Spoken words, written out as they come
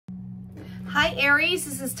Hi Aries,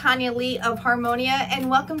 this is Tanya Lee of Harmonia and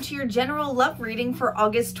welcome to your general love reading for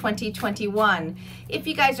August 2021. If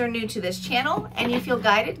you guys are new to this channel and you feel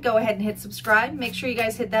guided, go ahead and hit subscribe. Make sure you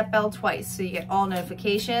guys hit that bell twice so you get all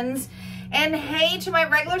notifications. And hey to my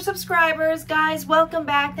regular subscribers, guys, welcome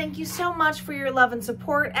back. Thank you so much for your love and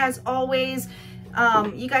support as always.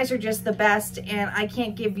 You guys are just the best and I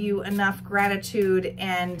can't give you enough gratitude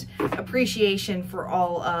and appreciation for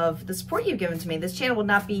all of the support you've given to me. This channel would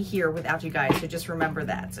not be here without you guys, so just remember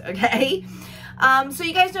that, okay? So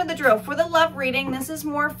you guys know the drill. For the love reading, this is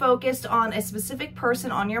more focused on a specific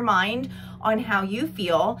person on your mind, on how you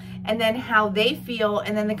feel, and then how they feel,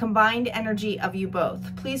 and then the combined energy of you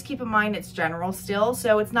both. Please keep in mind it's general still,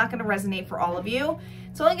 so it's not gonna resonate for all of you.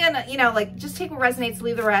 It's only gonna, just take what resonates,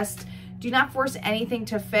 leave the rest. Do not force anything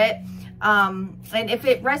to fit. And if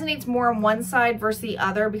it resonates more on one side versus the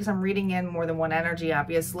other, because I'm reading in more than one energy,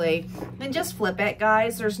 obviously, then just flip it,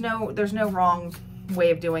 guys. There's no wrong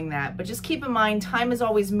way of doing that. But just keep in mind, time is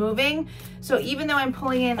always moving. So even though I'm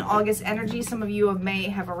pulling in August energy, some of you may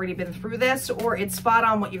have already been through this, or it's spot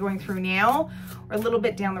on what you're going through now, or a little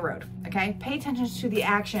bit down the road, okay? Pay attention to the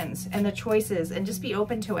actions and the choices and just be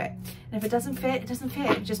open to it. And if it doesn't fit, it doesn't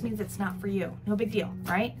fit. It just means it's not for you. No big deal,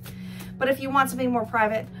 right? But if you want something more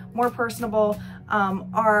private, more personable,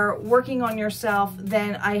 are working on yourself,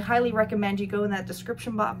 then I highly recommend you go in that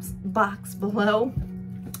description box below,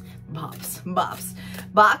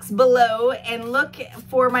 box below, and look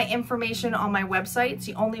for my information on my website. It's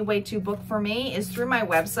the only way to book for me is through my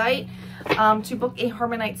website to book a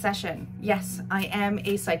Harmonite session. Yes, I am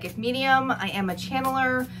a psychic medium. I am a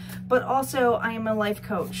channeler, but also I am a life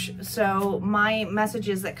coach. So my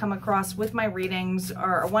messages that come across with my readings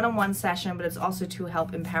are a one-on-one session, but it's also to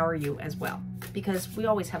help empower you as well, because we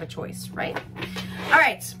always have a choice, right? All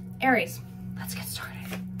right, Aries, let's get started.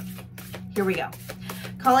 Here we go.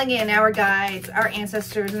 Calling in our guides, our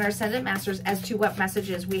ancestors, and our ascendant masters as to what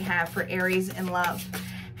messages we have for Aries in love.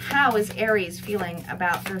 How is Aries feeling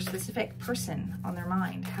about their specific person on their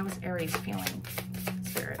mind? How is Aries feeling,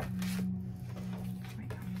 Spirit?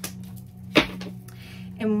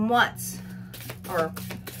 And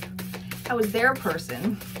how is their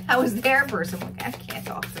person? How is their person? I can't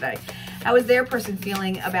talk today. How is their person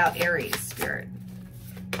feeling about Aries, Spirit?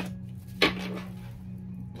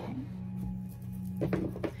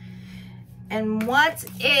 And what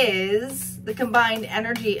is the combined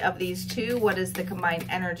energy of these two? What is the combined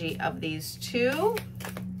energy of these two?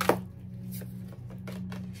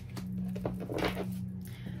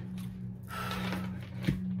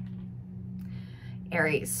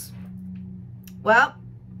 Aries. Well,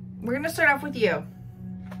 we're going to start off with you.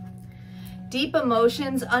 Deep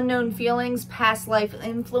emotions, unknown feelings, past life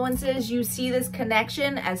influences. You see this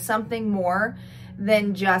connection as something more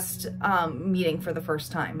than just meeting for the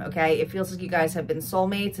first time, okay? It feels like you guys have been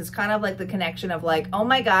soulmates. It's kind of like the connection of like, oh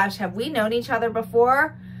my gosh, have we known each other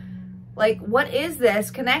before? Like, what is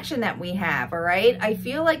this connection that we have, all right? I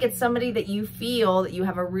feel like it's somebody that you feel that you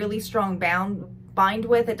have a really strong bind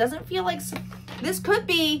with. It doesn't feel like, this could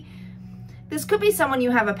be someone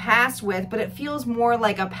you have a past with, but it feels more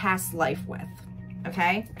like a past life with,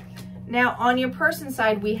 okay? Now, on your person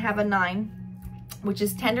side, we have a 9, which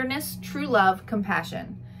is tenderness, true love,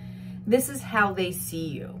 compassion. This is how they see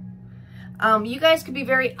you. You guys could be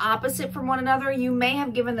very opposite from one another. You may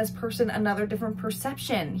have given this person another different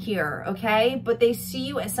perception here, okay? But they see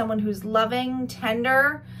you as someone who's loving,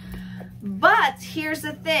 tender. But here's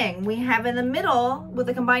the thing. We have in the middle, with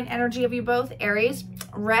the combined energy of you both, Aries,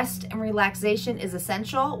 rest and relaxation is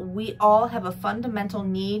essential. We all have a fundamental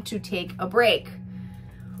need to take a break.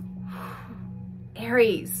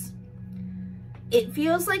 Aries. It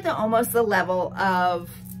feels like almost the level of,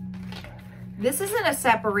 this isn't a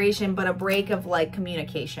separation, but a break of like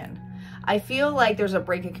communication. I feel like there's a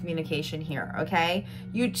break in communication here, okay?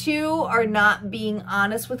 You two are not being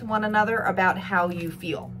honest with one another about how you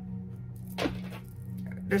feel.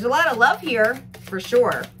 There's a lot of love here, for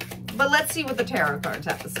sure. But let's see what the tarot cards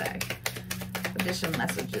have to say. What additional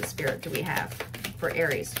messages, Spirit, do we have for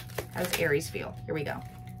Aries? How does Aries feel? Here we go.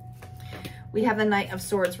 We have the Knight of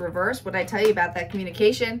Swords reversed. What did I tell you about that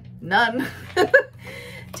communication? None.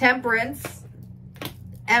 Temperance,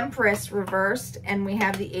 Empress reversed, and we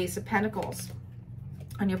have the Ace of Pentacles.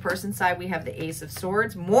 On your person's side, we have the Ace of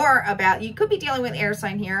Swords. More about, you could be dealing with air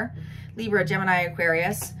sign here, Libra, Gemini,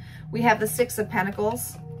 Aquarius. We have the 6 of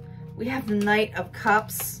Pentacles. We have the Knight of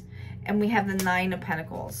Cups, and we have the 9 of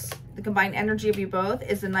Pentacles. The combined energy of you both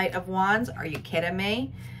is the Knight of Wands. Are you kidding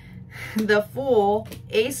me? The Fool,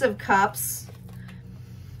 Ace of Cups,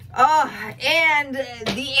 And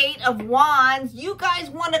the 8 of Wands. You guys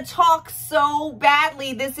want to talk so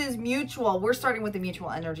badly. This is mutual. We're starting with the mutual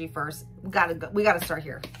energy first. We gotta start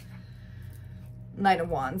here. Knight of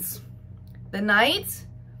Wands. The Knight.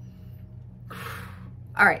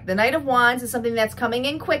 All right, the Knight of Wands is something that's coming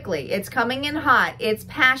in quickly. It's coming in hot. It's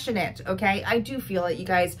passionate, okay? I do feel that you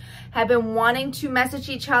guys have been wanting to message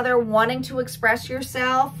each other, wanting to express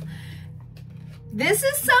yourself. This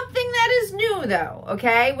is something that is new though,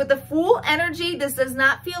 okay? With the Fool energy, this does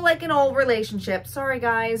not feel like an old relationship. Sorry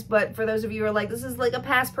guys, but for those of you who are like, this is like a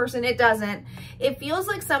past person, it doesn't. It feels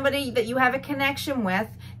like somebody that you have a connection with.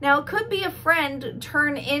 Now, it could be a friend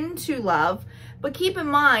turn into love, but keep in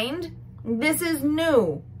mind, this is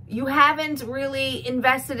new. You haven't really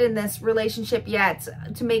invested in this relationship yet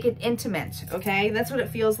to make it intimate, okay? That's what it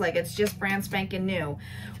feels like. It's just brand spanking new.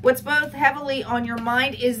 What's both heavily on your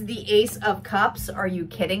mind is the Ace of Cups. Are you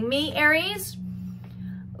kidding me, Aries?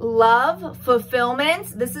 Love,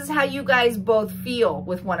 fulfillment. This is how you guys both feel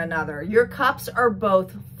with one another. Your cups are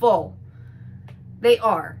both full. They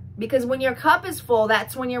are. Because when your cup is full,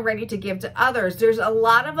 that's when you're ready to give to others. There's a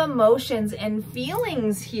lot of emotions and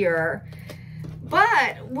feelings here.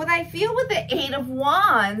 But what I feel with the 8 of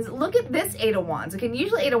Wands, look at this 8 of Wands. Okay,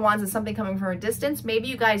 usually 8 of Wands is something coming from a distance. Maybe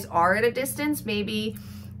you guys are at a distance. Maybe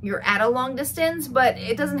you're at a long distance, but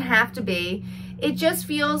it doesn't have to be. It just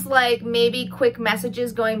feels like maybe quick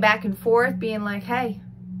messages going back and forth, being like, hey,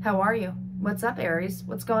 how are you? What's up, Aries?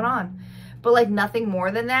 What's going on? But like nothing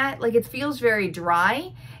more than that. Like it feels very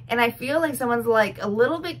dry. And I feel like someone's like a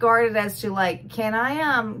little bit guarded as to like, can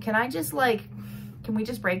we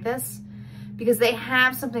just break this? Because they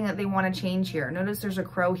have something that they want to change here. Notice there's a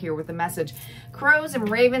crow here with a message. Crows and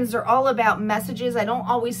ravens are all about messages. I don't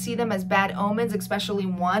always see them as bad omens, especially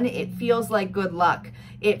one. It feels like good luck.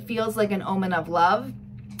 It feels like an omen of love.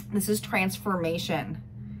 This is transformation.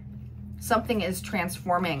 Something is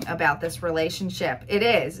transforming about this relationship. It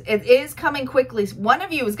is. It is coming quickly. One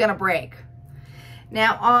of you is going to break.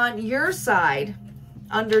 Now, on your side,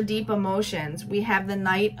 under deep emotions, we have the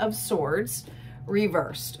Knight of Swords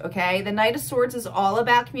reversed, okay? The Knight of Swords is all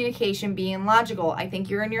about communication, being logical. I think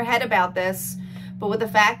you're in your head about this, but with the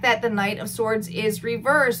fact that the Knight of Swords is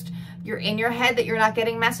reversed, you're in your head that you're not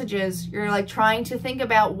getting messages. You're like trying to think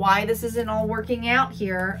about why this isn't all working out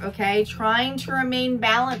here, okay? Trying to remain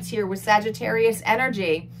balanced here with Sagittarius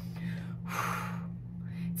energy.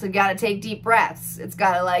 So you got to take deep breaths. It's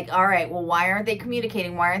got to like, all right, well, why aren't they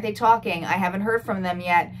communicating? Why aren't they talking? I haven't heard from them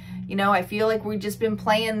yet. You know, I feel like we've just been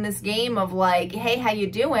playing this game of like, hey, how you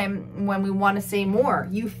doing? When we want to say more,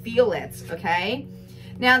 you feel it, okay?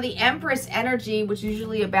 Now the Empress energy, which is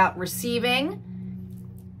usually about receiving,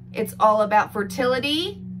 it's all about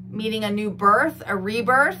fertility, meeting a new birth, a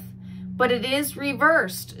rebirth, but it is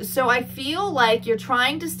reversed. So I feel like you're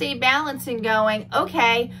trying to stay balanced and going,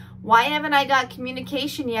 okay, why haven't I got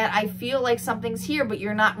communication yet? I feel like something's here, but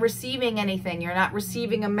you're not receiving anything. You're not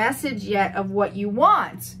receiving a message yet of what you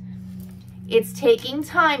want. It's taking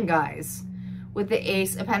time, guys, with the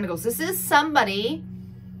Ace of Pentacles. This is somebody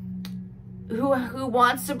who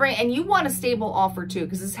wants to bring, and you want a stable offer too,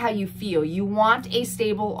 because this is how you feel. You want a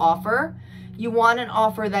stable offer. You want an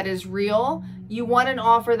offer that is real. You want an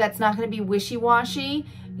offer that's not going to be wishy-washy.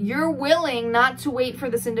 You're willing not to wait for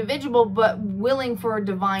this individual, but willing for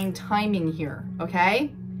divine timing here,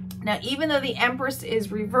 okay? Now, even though the Empress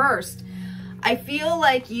is reversed, I feel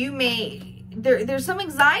like you may... There's some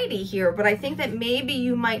anxiety here, but I think that maybe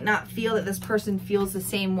you might not feel that this person feels the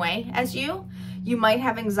same way as you. You might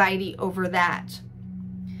have anxiety over that.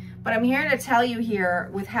 But I'm here to tell you here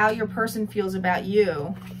with how your person feels about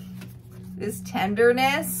you, this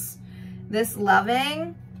tenderness, this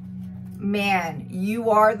loving, man, you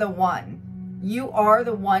are the one. You are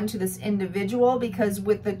the one to this individual, because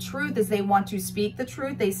with the truth is they want to speak the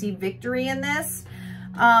truth. They see victory in this.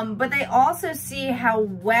 But they also see how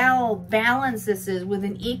well balanced this is with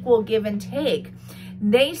an equal give and take.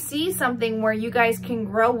 They see something where you guys can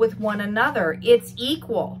grow with one another. It's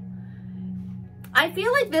equal. I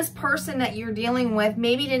feel like this person that you're dealing with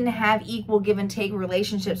maybe didn't have equal give and take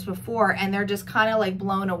relationships before, and they're just kind of like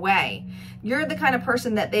blown away. You're the kind of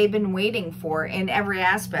person that they've been waiting for in every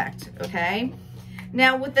aspect, okay?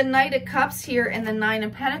 Now with the Knight of Cups here and the Nine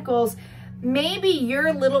of Pentacles, maybe you're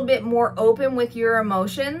a little bit more open with your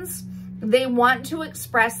emotions. They want to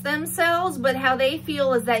express themselves, but how they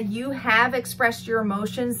feel is that you have expressed your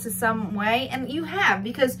emotions to some way, and you have,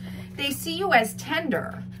 because they see you as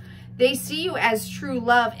tender. They see you as true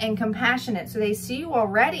love and compassionate. So they see you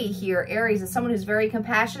already here, Aries, as someone who's very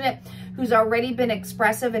compassionate, who's already been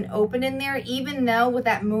expressive and open in there, even though with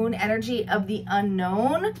that moon energy of the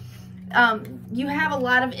unknown, you have a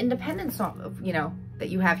lot of independence, you know, that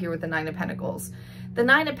you have here with the Nine of Pentacles. The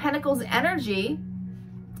Nine of Pentacles energy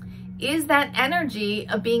is that energy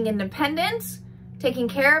of being independent, taking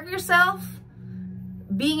care of yourself,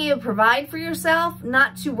 being able to provide for yourself,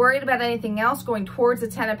 not too worried about anything else, going towards the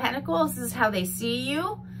Ten of Pentacles. This is how they see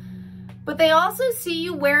you. But they also see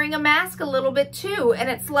you wearing a mask a little bit too. And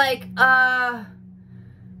it's like,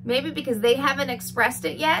 maybe because they haven't expressed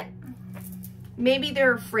it yet. Maybe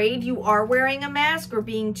they're afraid you are wearing a mask or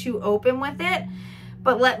being too open with it.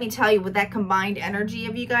 But let me tell you, with that combined energy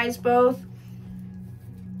of you guys both,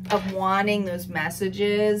 of wanting those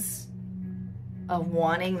messages, of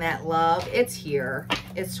wanting that love, it's here.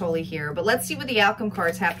 It's totally here. But let's see what the outcome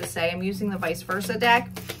cards have to say. I'm using the vice versa deck.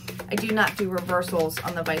 I do not do reversals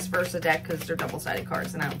on the vice versa deck because they're double-sided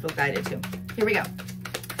cards and I don't feel guided to. Here we go.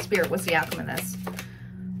 Spirit, what's the outcome of this?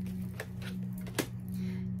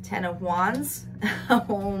 Ten of Wands.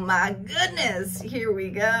 Oh my goodness. Here we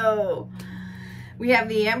go. We have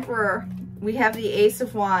the Emperor. We have the Ace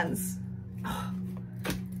of Wands. Oh.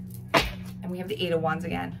 And we have the Eight of Wands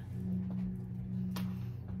again.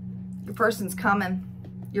 Your person's coming.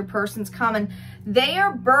 Your person's coming. They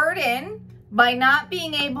are burdened by not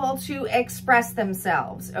being able to express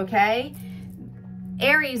themselves, okay?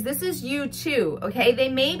 Aries, this is you too, okay? They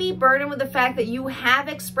may be burdened with the fact that you have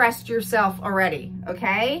expressed yourself already,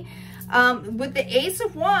 okay? With the Ace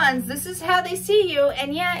of Wands, this is how they see you.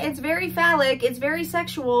 And yeah, it's very phallic, it's very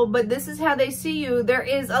sexual, but this is how they see you. There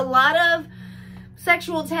is a lot of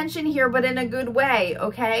sexual tension here, but in a good way,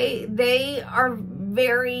 okay? They are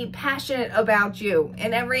very passionate about you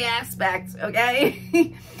in every aspect,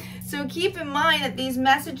 okay? So keep in mind that these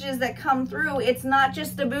messages that come through, it's not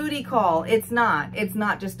just a booty call. It's not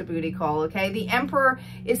just a booty call, okay? The Emperor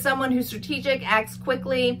is someone who's strategic, acts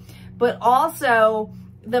quickly, but also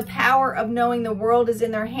the power of knowing the world is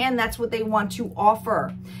in their hand. That's what they want to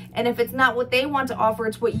offer. And if it's not what they want to offer,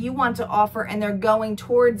 it's what you want to offer, and they're going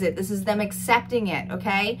towards it. This is them accepting it,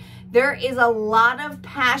 okay? There is a lot of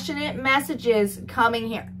passionate messages coming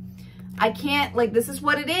here. I can't, like, this is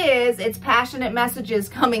what it is. It's passionate messages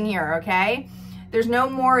coming here, okay? There's no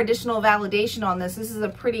more additional validation on this. This is a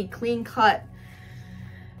pretty clean-cut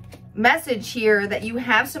message here that you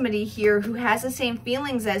have somebody here who has the same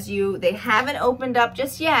feelings as you. They haven't opened up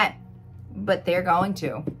just yet, but they're going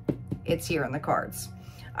to. It's here in the cards.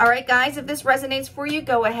 All right, guys, if this resonates for you,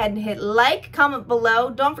 go ahead and hit like, comment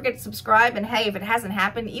below. Don't forget to subscribe. And hey, if it hasn't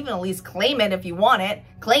happened, even at least claim it if you want it.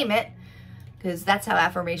 Claim it. Because that's how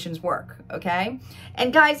affirmations work, okay?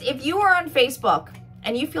 And guys, if you are on Facebook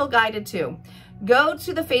and you feel guided to, go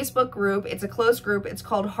to the Facebook group. It's a closed group. It's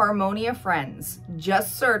called Harmonia Friends.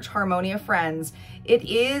 Just search Harmonia Friends. It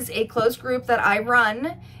is a closed group that I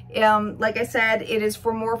run. Like I said, it is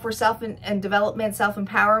more for self and development,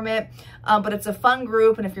 self-empowerment, but it's a fun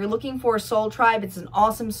group. And if you're looking for a soul tribe, it's an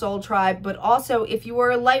awesome soul tribe. But also, if you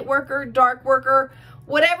are a light worker, dark worker,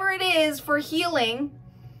 whatever it is for healing,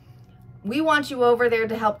 we want you over there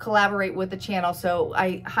to help collaborate with the channel. So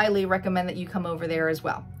I highly recommend that you come over there as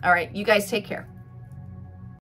well. All right, you guys take care.